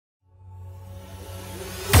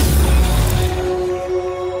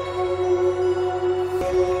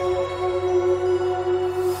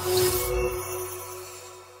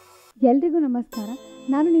ಎಲ್ರಿಗೂ ನಮಸ್ಕಾರ.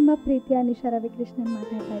 ನಾನು ನಿಮ್ಮ ಪ್ರೀತಿಯ ನಿಶಾ ರವಿಕೃಷ್ಣನ್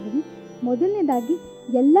ಮಾತಾಡ್ತಾ ಇದ್ದೀನಿ. ಮೊದಲನೇದಾಗಿ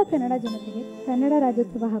ಎಲ್ಲ ಕನ್ನಡ ಜನತೆಗೆ ಕನ್ನಡ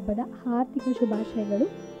ರಾಜ್ಯೋತ್ಸವ ಹಬ್ಬದ ಹಾರ್ದಿಕ ಶುಭಾಶಯಗಳು.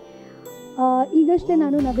 ಈಗಷ್ಟೇ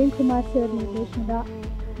ನಾನು ನವೀನ್ ಕುಮಾರ್ ಸರ್ ನಿರ್ದೇಶನದ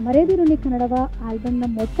ಮರೆಯದಿರು ನೀ ಕನ್ನಡವ ಆಲ್ಬಮ್ನ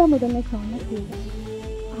ಮೊದಲನೇ ಸಾಂಗ್ನ ಕೇಳಿದೆ.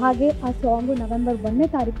 ಹಾಗೆ ಆ ಸಾಂಗು ನವೆಂಬರ್ 1ನೇ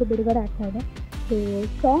ತಾರೀಕು ಬಿಡುಗಡೆ ಆಗ್ತಾ ಇದೆ. ಸೊ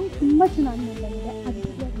ಸಾಂಗ್ ತುಂಬ ಚೆನ್ನಾಗಿ ಬಂದಿದೆ,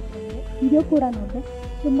 ಅದ್ಭುತವಾಗಿ ಬಂದಿದೆ. ವಿಡಿಯೋ ಕೂಡ ನೋಡಿದೆ,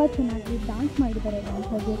 ತುಂಬ ಚೆನ್ನಾಗಿ ಡಾನ್ಸ್ ಮಾಡಿದ್ದಾರೆ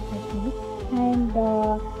ಡ್ಯಾನ್ಸರ್ಸ್ ಎಸ್ಪೆಷಲಿ. ಆ್ಯಂಡ್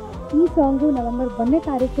ಈ ಸಾಂಗು ನವೆಂಬರ್ 1ನೇ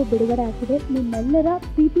ತಾರೀಕು ಬಿಡುಗಡೆ ಆಗ್ತಿದೆ. ನಿಮ್ಮೆಲ್ಲರ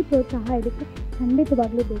ಪ್ರೀತಿ ಪ್ರೋತ್ಸಾಹ ಇದಕ್ಕೆ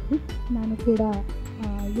ಖಂಡಿತವಾಗಲೂ ಬೇಕು. ನಾನು ಕೂಡ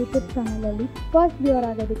ಯೂಟ್ಯೂಬ್ ಚಾನಲಲ್ಲಿ ಫಸ್ಟ್ ವ್ಯೂವರ್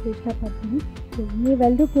ಆಗೋದಕ್ಕೆ ಇಷ್ಟಪಡ್ತೀನಿ. ಸೊ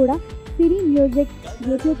ನೀವೆಲ್ಲರೂ ಕೂಡ ಸಿರಿ ಮ್ಯೂಸಿಕ್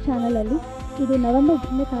ಯೂಟ್ಯೂಬ್ ಚಾನಲಲ್ಲಿ ಇದು ನವೆಂಬರ್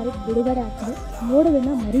 1ನೇ ತಾರೀಕು ಬಿಡುಗಡೆ ಆಗ್ತಿದೆ,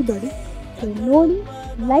 ನೋಡೋದನ್ನು ಮರಿಬೇಡಿ. ಸೊ ನೋಡಿ,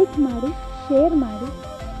 ಲೈಕ್ ಮಾಡಿ, ಶೇರ್ ಮಾಡಿ.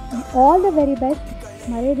 ಆಲ್ ದ ವೆರಿ ಬೆಸ್ಟ್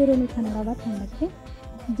ಮರೆಯದಿರು ನೀ ಕನ್ನಡವ ತಂಡಕ್ಕೆ.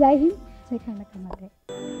 ಜೈ ಹಿಂದ್, ಜೈ ಕನ್ನಡ ಮಾತೆ.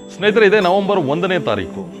 ಸ್ನೇಹಿತರೆ, ಇದೇ ನವೆಂಬರ್ 1ನೇ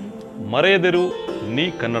ತಾರೀಕು ಮರೆಯದಿರು ನೀ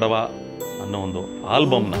ಕನ್ನಡವ ಅನ್ನೋ ಒಂದು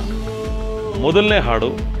ಆಲ್ಬಮ್ನ ಮೊದಲನೇ ಹಾಡು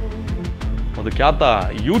ಒಂದು ಖ್ಯಾತ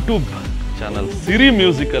ಯೂಟ್ಯೂಬ್ ಚಾನಲ್ ಸಿರಿ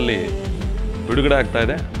ಮ್ಯೂಸಿಕಲ್ಲಿ ಬಿಡುಗಡೆ ಆಗ್ತಾ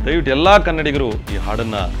ಇದೆ. ದಯವಿಟ್ಟು ಎಲ್ಲ ಕನ್ನಡಿಗರು ಈ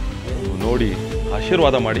ಹಾಡನ್ನು ನೋಡಿ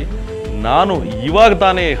ಆಶೀರ್ವಾದ ಮಾಡಿ. ನಾನು ಇವಾಗ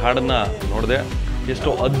ತಾನೇ ಈ ಹಾಡನ್ನು ನೋಡಿದೆ.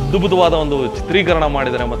 ಎಷ್ಟು ಅದ್ಭುತವಾದ ಒಂದು ಚಿತ್ರೀಕರಣ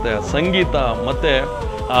ಮಾಡಿದ್ದಾರೆ, ಮತ್ತು ಸಂಗೀತ ಮತ್ತು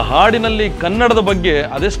ಆ ಹಾಡಿನಲ್ಲಿ ಕನ್ನಡದ ಬಗ್ಗೆ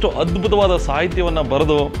ಅದೆಷ್ಟು ಅದ್ಭುತವಾದ ಸಾಹಿತ್ಯವನ್ನು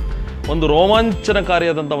ಬರೆದು ಒಂದು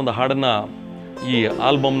ರೋಮಾಂಚನಕಾರಿಯಾದಂಥ ಒಂದು ಹಾಡನ್ನು ಈ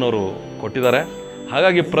ಆಲ್ಬಮ್ನವರು ಕೊಟ್ಟಿದ್ದಾರೆ.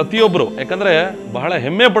 ಹಾಗಾಗಿ ಪ್ರತಿಯೊಬ್ಬರು, ಯಾಕಂದರೆ ಬಹಳ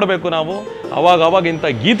ಹೆಮ್ಮೆ ಪಡಬೇಕು ನಾವು. ಅವಾಗ ಇಂಥ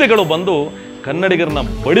ಗೀತೆಗಳು ಬಂದು ಕನ್ನಡಿಗರನ್ನ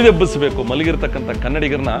ಬಡಿದೆಬ್ಬಿಸಬೇಕು, ಮಲಗಿರ್ತಕ್ಕಂಥ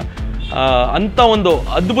ಕನ್ನಡಿಗರನ್ನ. ಅಂಥ ಒಂದು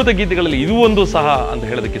ಅದ್ಭುತ ಗೀತೆಗಳಲ್ಲಿ ಇದು ಒಂದು ಸಹ ಅಂತ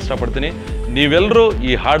ಹೇಳೋದಕ್ಕೆ ಇಷ್ಟಪಡ್ತೀನಿ. ನೀವೆಲ್ಲರೂ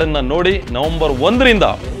ಈ ಹಾಡನ್ನು ನೋಡಿ ನವೆಂಬರ್ 1ರಿಂದ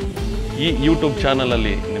ಈ ಯೂಟ್ಯೂಬ್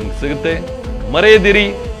ಚಾನಲಲ್ಲಿ ನಿಮ್ಗೆ ಸಿಗುತ್ತೆ. ಮರೆಯದಿರಿ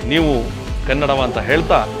ನೀವು ಕನ್ನಡವ ಅಂತ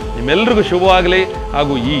ಹೇಳ್ತಾ ನಿಮ್ಮೆಲ್ಲರಿಗೂ ಶುಭವಾಗಲಿ,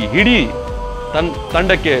 ಹಾಗೂ ಈ ಇಡೀ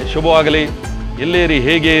ತಂಡಕ್ಕೆ ಶುಭವಾಗಲಿ. ಎಲ್ಲೇ ಇರಿ,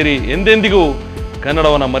 ಹೇಗೆ ಇರಿ, ಎಂದೆಂದಿಗೂ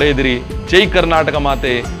ಕನ್ನಡವನ್ನು ಮರೆಯದಿರಿ. ಜೈ ಕರ್ನಾಟಕ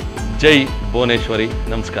ಮಾತೆ, ಜೈ ಭುವನೇಶ್ವರಿ.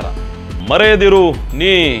 ನಮಸ್ಕಾರ. ಮರೆಯದಿರು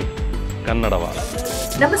ನೀ ಕನ್ನಡವ.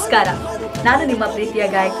 ನಮಸ್ಕಾರ, ನಾನು ನಿಮ್ಮ ಪ್ರೀತಿಯ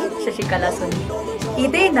ಗಾಯಕಿ ಶಶಿಕಲಾ ಸೋನಿ.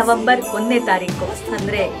 ಇದೇ ನವೆಂಬರ್ 1ನೇ ತಾರೀಕು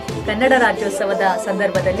ಅಂದರೆ ಕನ್ನಡ ರಾಜ್ಯೋತ್ಸವದ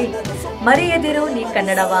ಸಂದರ್ಭದಲ್ಲಿ ಮರೆಯದಿರು ನೀ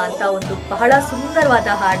ಕನ್ನಡವ ಅಂತ ಒಂದು ಬಹಳ ಸುಂದರವಾದ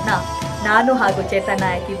ಹಾಡನ್ನ ನಾನು ಹಾಗೂ ಚೇತನ್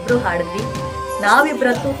ನಾಯಕ್ ಇಬ್ರು ಹಾಡಿದ್ವಿ.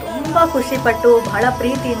 ನಾವಿಬ್ರಂತೂ ತುಂಬ ಖುಷಿಪಟ್ಟು ಬಹಳ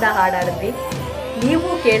ಪ್ರೀತಿಯಿಂದ ಹಾಡಾಡಿದ್ವಿ. ನೀವು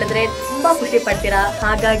ಕೇಳಿದ್ರೆ ತುಂಬ ಖುಷಿ ಪಡ್ತೀರಾ.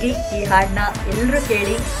 ಹಾಗಾಗಿ ಈ ಹಾಡನ್ನ ಎಲ್ಲರೂ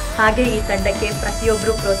ಕೇಳಿ, ಹಾಗೆ ಈ ತಂಡಕ್ಕೆ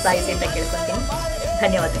ಪ್ರತಿಯೊಬ್ಬರು ಪ್ರೋತ್ಸಾಹಿಸಿ ಅಂತ ಕೇಳ್ಕೊತೀನಿ.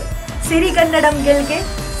 ಧನ್ಯವಾದಗಳು. ಸಿರಿಗನ್ನಡಂ ಗೆಲ್ಗೆ,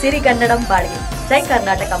 ಸಿರಿಗನ್ನಡಂ ಬಾಳ್ಗೆ. ಜೈ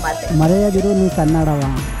ಕರ್ನಾಟಕ ಮಾತೆ. ಮರೆಯದಿರು ನೀ ಕನ್ನಡವ,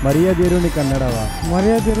 ಮರೆಯದಿರು ನೀ ಕನ್ನಡವ,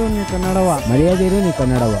 ಮರೆಯದಿರು ನೀ ಕನ್ನಡವ, ಮರೆಯದಿರು ನೀ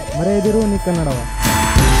ಕನ್ನಡವ, ಮರೆಯದಿರು ನೀ ಕನ್ನಡವ.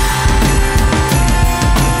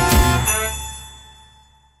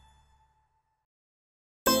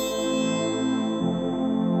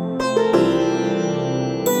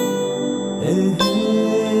 Hey,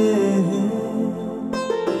 hey.